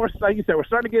 And now like you said, we're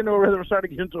starting to get into a rhythm. We're starting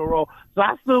to get into a roll. So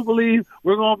I still believe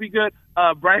we're going to be good.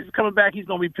 Bryce is coming back. He's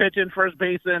going to be pitching, first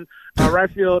baseman, right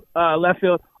field, left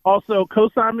field. Also,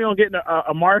 co-sign me on getting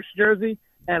a Marsh jersey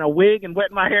and a wig and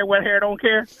wetting my hair, wet hair, don't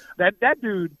care. That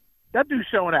dude's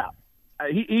showing out.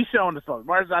 He's showing us something.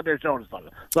 Martin's out there showing us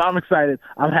something. So I'm excited.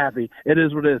 I'm happy. It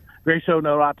is what it is. Great show,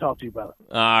 Noah. I'll talk to you, brother.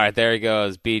 All right, there he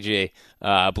goes, BG,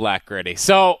 Black Gertie.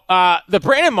 So the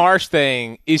Brandon Marsh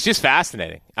thing is just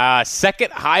fascinating.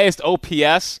 Second highest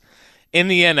OPS in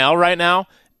the NL right now.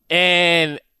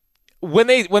 And when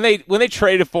they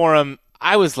traded for him,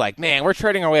 I was like, man, we're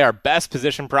trading away our best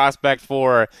position prospect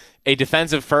for a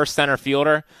defensive first center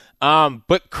fielder.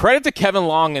 But credit to Kevin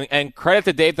Long and credit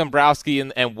to Dave Dombrowski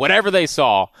and whatever they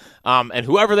saw, and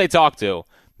whoever they talked to,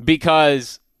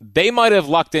 because they might have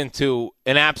lucked into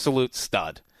an absolute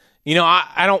stud.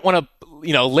 I don't want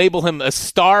to, label him a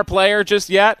star player just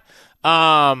yet,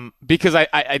 because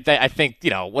I think,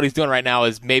 what he's doing right now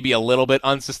is maybe a little bit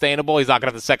unsustainable. He's not going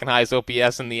to have the second highest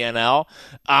OPS in the NL.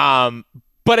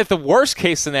 But if the worst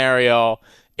case scenario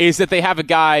is that they have a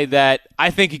guy that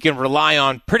I think you can rely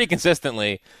on pretty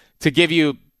consistently to give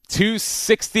you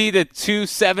 260 to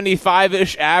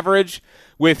 275-ish average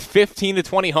with 15 to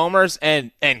 20 homers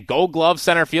and gold glove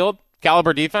center field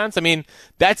caliber defense, I mean,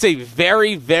 that's a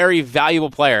very, very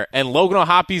valuable player. And Logan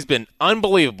O'Hoppe's been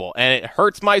unbelievable, and it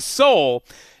hurts my soul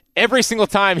every single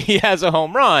time he has a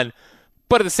home run.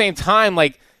 But at the same time,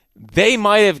 they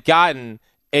might have gotten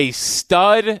a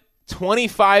stud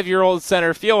 25-year-old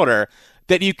center fielder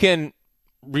that you can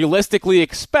realistically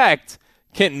expect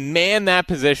can man that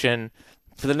position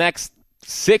for the next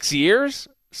 6 years,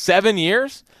 7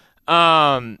 years.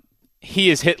 He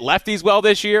has hit lefties well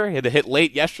this year. He had to hit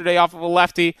late yesterday off of a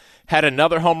lefty. Had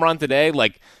another home run today,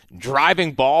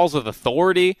 driving balls with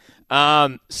authority.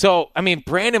 So, I mean,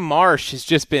 Brandon Marsh has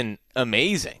just been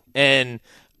amazing. And,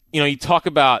 you talk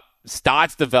about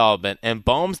Stott's development and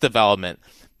Bohm's development.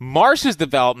 Marsh's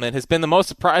development has been the most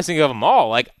surprising of them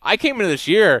all. I came into this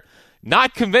year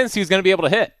not convinced he was going to be able to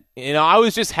hit. I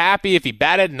was just happy if he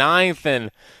batted ninth and,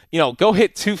 go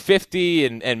hit 250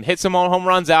 and hit some home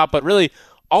runs out. But really,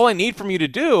 all I need from you to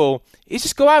do is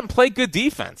just go out and play good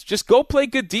defense. Just go play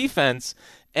good defense,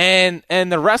 and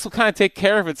the rest will kind of take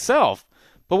care of itself.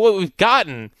 But what we've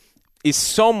gotten is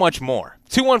so much more.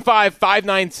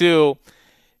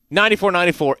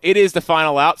 215-592-9494. It is the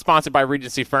Final Out, sponsored by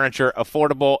Regency Furniture.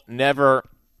 Affordable, never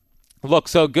look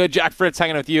so good. Jack Fritz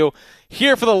hanging with you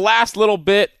here for the last little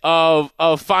bit of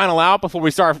Final Out before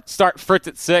we start Fritz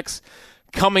at 6.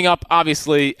 Coming up,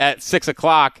 obviously, at 6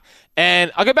 o'clock.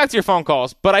 And I'll get back to your phone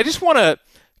calls, but I just want to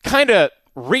kind of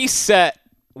reset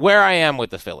where I am with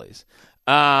the Phillies.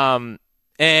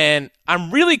 And I'm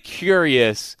really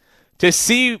curious to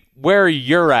see where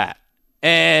you're at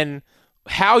and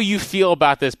how you feel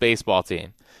about this baseball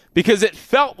team. Because it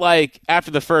felt like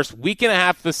after the first week and a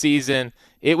half of the season,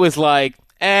 it was like,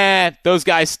 those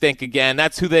guys stink again.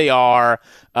 That's who they are.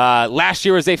 Last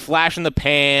year was a flash in the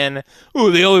pan.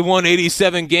 Ooh, they only won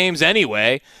 87 games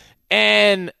anyway.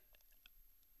 And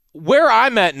where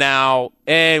I'm at now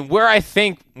and where I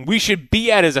think we should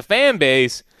be at as a fan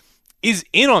base is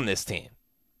in on this team.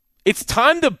 It's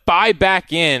time to buy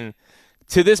back in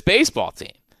to this baseball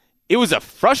team. It was a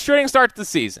frustrating start to the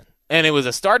season. And it was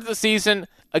a start to the season,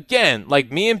 again,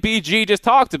 like me and BG just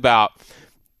talked about.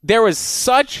 There was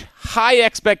such high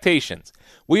expectations.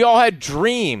 We all had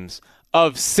dreams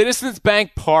of Citizens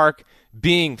Bank Park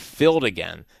being filled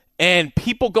again and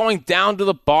people going down to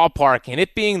the ballpark and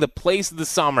it being the place of the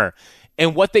summer.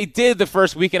 And what they did the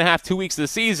first week and a half, 2 weeks of the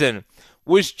season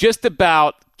was just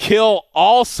about kill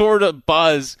all sort of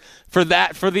buzz for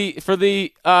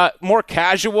the more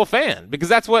casual fan, because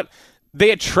that's what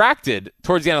they attracted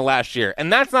towards the end of last year.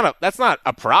 And that's not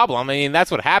a problem. I mean,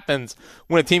 that's what happens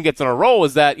when a team gets on a roll,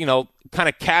 is that, kind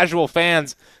of casual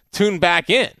fans tune back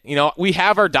in. We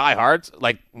have our diehards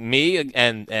like me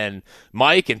and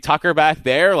Mike and Tucker back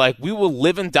there. Like, we will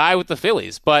live and die with the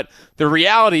Phillies. But the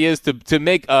reality is to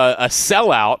make a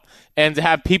sellout and to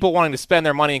have people wanting to spend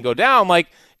their money and go down, like,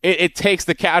 it takes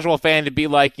the casual fan to be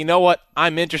like, you know what,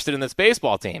 I'm interested in this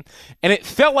baseball team. And it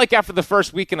felt like after the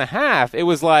first week and a half, it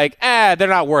was like, they're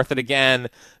not worth it again.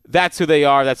 That's who they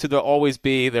are. That's who they'll always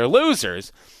be. They're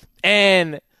losers.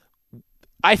 And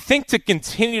I think to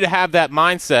continue to have that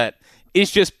mindset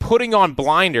is just putting on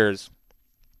blinders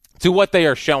to what they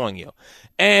are showing you.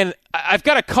 And I've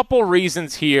got a couple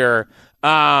reasons here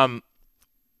why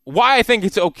I think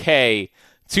it's okay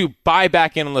to buy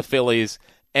back in on the Phillies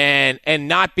and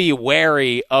not be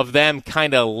wary of them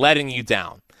kind of letting you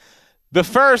down. The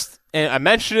first, and I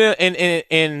mentioned it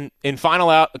in Final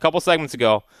Out a couple segments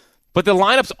ago, but the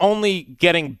lineup's only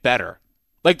getting better.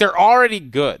 Like, they're already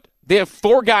good. They have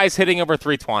 4 guys hitting over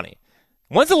 320.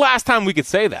 When's the last time we could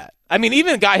say that? I mean,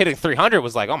 even a guy hitting 300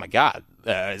 was like, oh my God,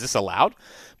 is this allowed?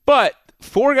 But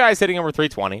 4 guys hitting over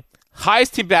 320,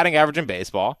 highest team batting average in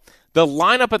baseball. The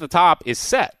lineup at the top is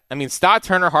set. I mean, Stott,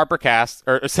 Turner, Harper cast,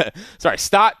 Stott,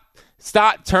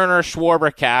 Turner,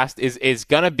 Schwarber cast is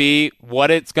going to be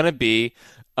what it's going to be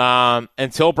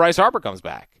until Bryce Harper comes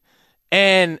back.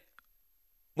 And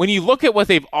when you look at what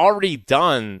they've already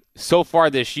done so far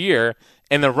this year,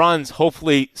 and the runs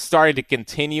hopefully starting to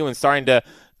continue and starting to,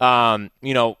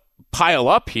 pile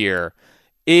up here,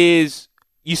 is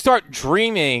you start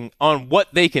dreaming on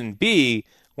what they can be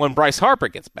when Bryce Harper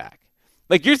gets back.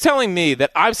 Like, you're telling me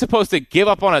that I'm supposed to give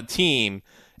up on a team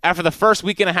after the first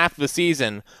week and a half of the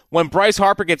season when Bryce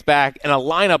Harper gets back and a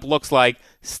lineup looks like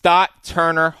Stott,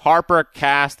 Turner, Harper,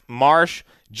 Cast, Marsh,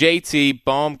 JT,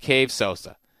 Bohm, Cave,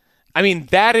 Sosa. I mean,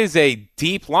 that is a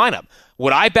deep lineup.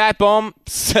 Would I bat Bohm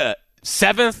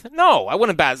 7th? No, I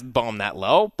wouldn't bat Bohm that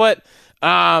low. But,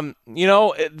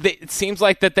 it seems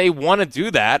like that they want to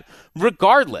do that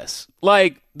regardless.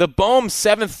 Like, the Bohm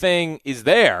 7th thing is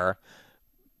there.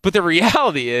 But the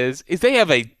reality is they have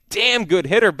a damn good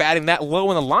hitter batting that low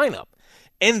in the lineup.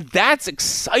 And that's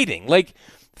exciting. Like,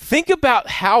 think about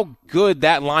how good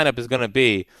that lineup is going to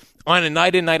be on a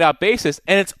night-in, night-out basis.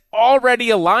 And it's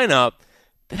already a lineup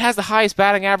that has the highest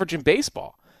batting average in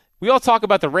baseball. We all talk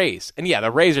about the Rays. And, yeah, the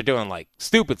Rays are doing, like,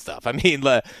 stupid stuff. I mean,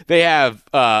 they have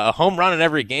a home run in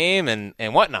every game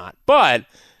and whatnot. But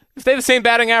if they have the same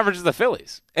batting average as the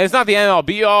Phillies, and it's not the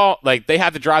MLB like, they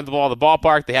have to drive the ball to the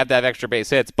ballpark, they have to have extra base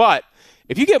hits, but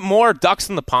if you get more ducks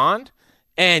in the pond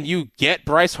and you get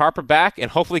Bryce Harper back and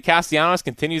hopefully Castellanos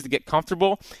continues to get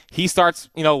comfortable, he starts,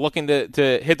 looking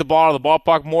to hit the ball out of the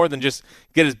ballpark more than just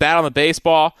get his bat on the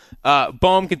baseball.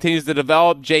 Bohm continues to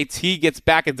develop. JT gets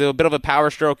back into a bit of a power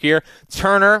stroke here.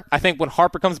 Turner, I think when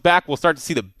Harper comes back, we'll start to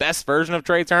see the best version of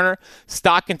Trey Turner.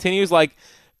 Stock continues. Like,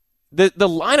 the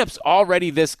lineup's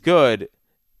already this good,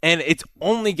 and it's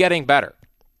only getting better.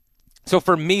 So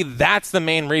for me, that's the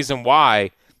main reason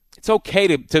why it's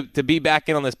okay to be back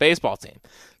in on this baseball team.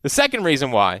 The second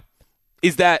reason why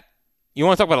is that you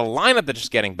want to talk about a lineup that's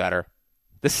just getting better.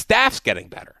 The staff's getting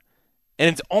better. And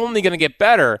it's only going to get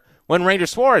better when Ranger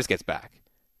Suarez gets back.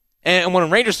 And when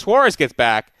Ranger Suarez gets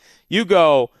back, you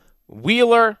go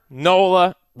Wheeler,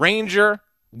 Nola, Ranger,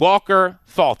 Walker,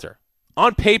 Falter.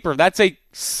 On paper, that's a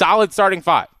solid starting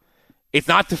 5. It's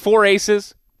not the 4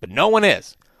 aces, but no one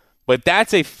is. But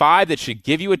that's a 5 that should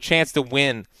give you a chance to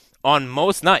win on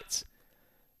most nights.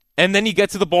 And then you get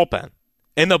to the bullpen.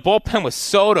 And the bullpen with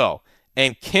Soto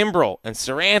and Kimbrel and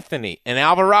Sir Anthony and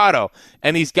Alvarado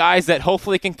and these guys that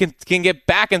hopefully can get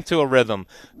back into a rhythm.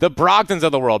 The Brogdons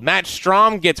of the world. Matt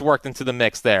Strahm gets worked into the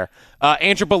mix there.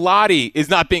 Andrew Bellotti is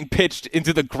not being pitched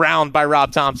into the ground by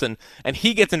Rob Thompson, and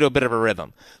he gets into a bit of a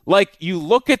rhythm. Like, you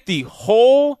look at the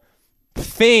whole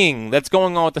thing that's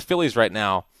going on with the Phillies right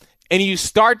now, and you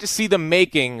start to see the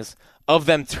makings of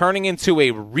them turning into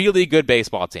a really good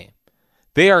baseball team.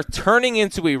 They are turning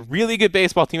into a really good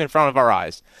baseball team in front of our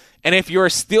eyes. And if you're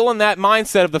still in that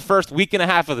mindset of the first week and a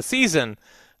half of the season,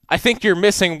 I think you're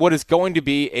missing what is going to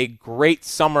be a great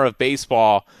summer of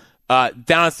baseball down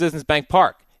at Citizens Bank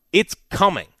Park. It's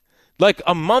coming. Like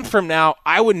a month from now,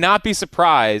 I would not be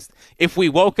surprised if we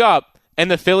woke up and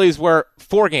the Phillies were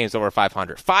 4 games over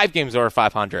 500, 5 games over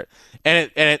 500,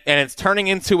 and it's turning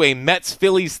into a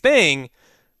Mets-Phillies thing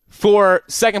for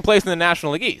second place in the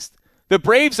National League East. The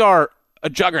Braves are a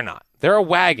juggernaut. They're a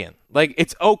wagon. Like,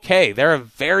 it's okay. They're a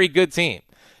very good team.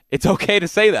 It's okay to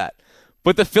say that.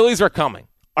 But the Phillies are coming.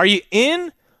 Are you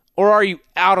in or are you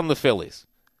out on the Phillies?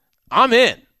 I'm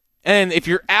in. And if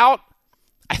you're out,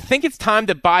 I think it's time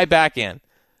to buy back in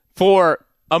for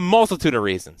a multitude of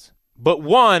reasons. But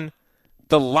one,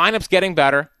 the lineup's getting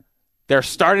better. They're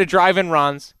starting to drive in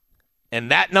runs,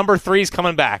 and that number 3 is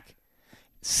coming back.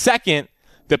 Second,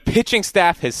 the pitching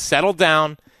staff has settled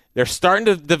down. They're starting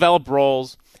to develop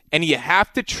roles, and you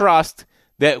have to trust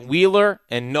that Wheeler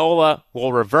and Nola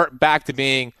will revert back to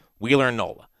being Wheeler and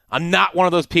Nola. I'm not one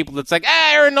of those people that's like,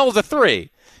 Aaron Nola's a 3.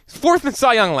 He's 4th in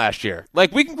Cy Young last year.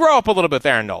 Like, we can grow up a little bit with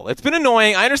Aaron Nola. It's been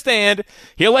annoying. I understand.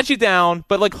 He'll let you down.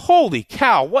 But, like, holy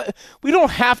cow, what? We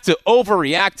don't have to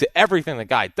overreact to everything the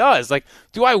guy does. Like,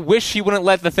 do I wish he wouldn't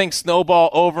let the thing snowball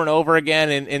over and over again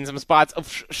in some spots?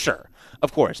 Sure,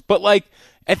 of course. But, like,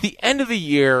 at the end of the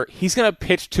year, he's going to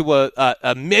pitch to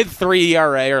a mid-3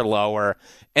 ERA or lower,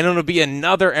 and it'll be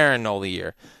another Aaron Nola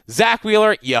year. Zach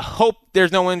Wheeler, you hope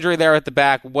there's no injury there at the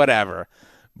back, whatever.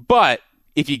 But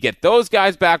if you get those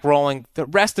guys back rolling, the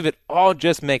rest of it all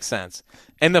just makes sense.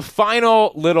 And the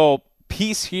final little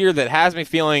piece here that has me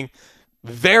feeling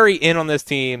very in on this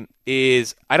team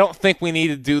is I don't think we need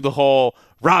to do the whole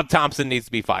Rob Thompson needs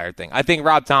to be fired thing. I think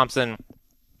Rob Thompson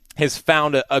has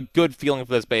found a good feeling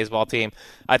for this baseball team.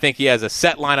 I think he has a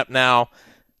set lineup now.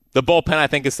 The bullpen, I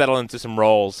think, has settled into some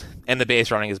roles, and the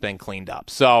base running has been cleaned up.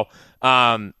 So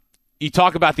you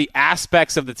talk about the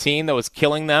aspects of the team that was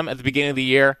killing them at the beginning of the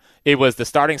year. It was the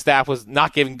starting staff was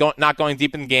not going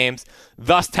deep in games,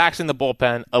 thus taxing the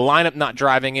bullpen, a lineup not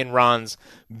driving in runs,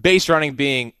 base running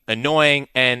being annoying,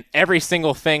 and every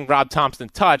single thing Rob Thompson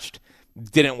touched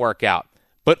didn't work out.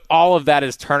 But all of that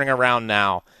is turning around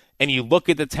now. And you look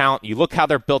at the talent, you look how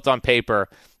they're built on paper,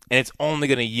 and it's only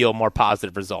going to yield more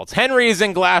positive results. Henry is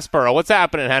in Glassboro. What's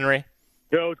happening, Henry?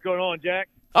 Yo, what's going on, Jack?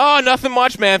 Oh, nothing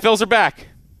much, man. Phils are back.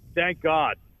 Thank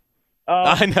God.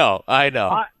 I know.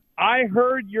 I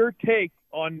heard your take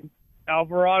on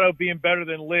Alvarado being better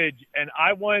than Lidge, and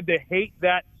I wanted to hate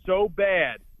that so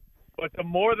bad. But the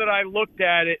more that I looked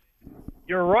at it,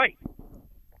 you're right.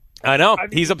 I know.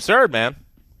 He's absurd, man.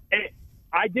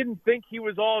 I didn't think he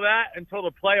was all that until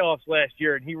the playoffs last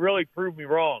year, and he really proved me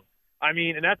wrong. I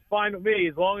mean, and that's fine with me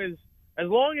as long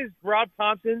as Rob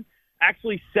Thompson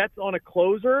actually sets on a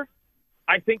closer.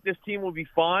 I think this team will be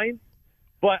fine.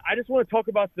 But I just want to talk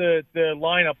about the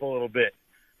lineup a little bit.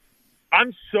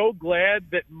 I'm so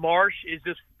glad that Marsh is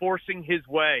just forcing his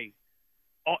way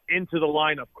into the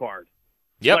lineup card.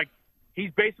 Yep. Like,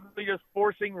 he's basically just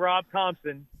forcing Rob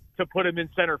Thompson to put him in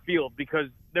center field because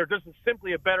they're just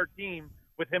simply a better team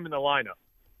with him in the lineup.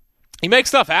 He makes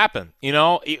stuff happen, you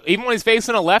know. Even when he's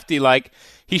facing a lefty, like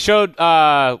he showed,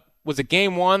 was it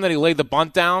game 1 that he laid the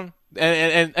bunt down?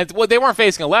 And well, they weren't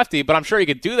facing a lefty, but I'm sure he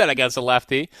could do that against a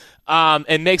lefty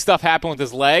and make stuff happen with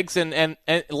his legs. And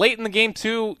late in the game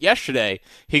 2 yesterday,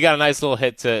 he got a nice little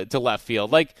hit to left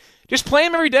field. Like, just play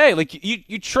him every day. Like,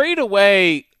 you trade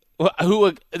away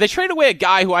they trade away a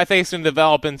guy who I think is going to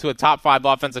develop into a top 5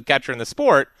 offensive catcher in the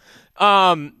sport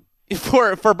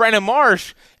for Brandon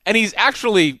Marsh, and he's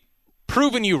actually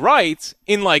proven you right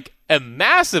in like a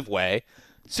massive way.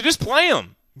 So just play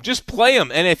him. Just play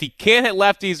him. And if he can't hit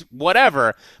lefties,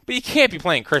 whatever. But you can't be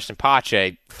playing Christian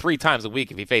Pache 3 times a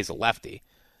week if he faces a lefty.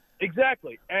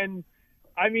 Exactly. And,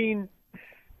 I mean,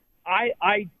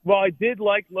 I did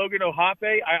like Logan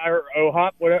Ohape, or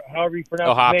Ohop, whatever, however you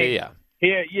pronounce his name.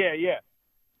 Yeah.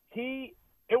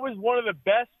 It was one of the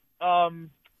best,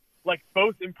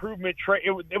 both improvement trade.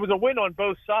 It was a win on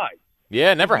both sides.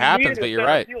 Yeah, it never happens, but you're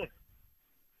right.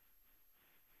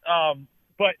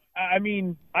 But I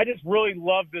mean, I just really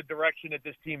love the direction that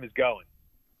this team is going.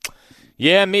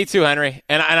 Yeah, me too, Henry.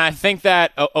 And I think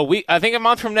that a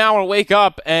month from now, we'll wake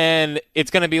up and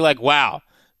it's going to be like, wow,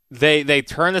 they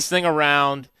turned this thing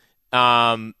around.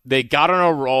 They got on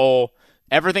a roll.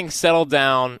 Everything settled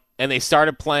down, and they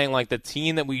started playing like the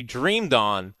team that we dreamed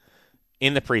on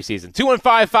in the preseason.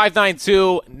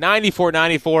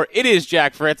 215-592-9494. It is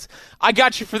Jack Fritz. I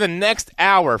got you for the next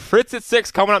hour. Fritz at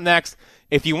 6 coming up next.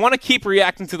 If you want to keep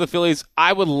reacting to the Phillies,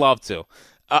 I would love to.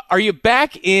 Are you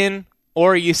back in,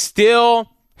 or are you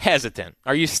still hesitant?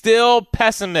 Are you still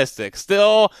pessimistic?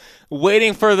 Still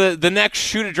waiting for the next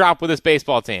shoe to drop with this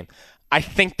baseball team? I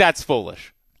think that's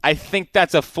foolish. I think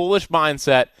that's a foolish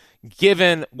mindset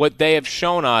given what they have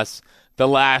shown us the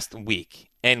last week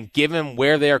and given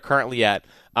where they are currently at.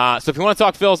 So if you want to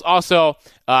talk Phils, also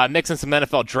mixing some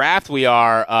NFL draft. We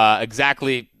are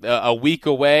exactly a week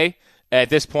away at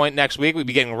this point next week. We'll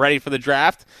be getting ready for the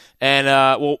draft, and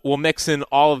we'll mix in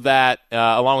all of that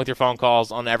along with your phone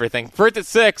calls on everything. Fritz at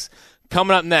 6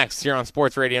 coming up next here on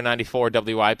Sports Radio 94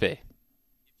 WIP.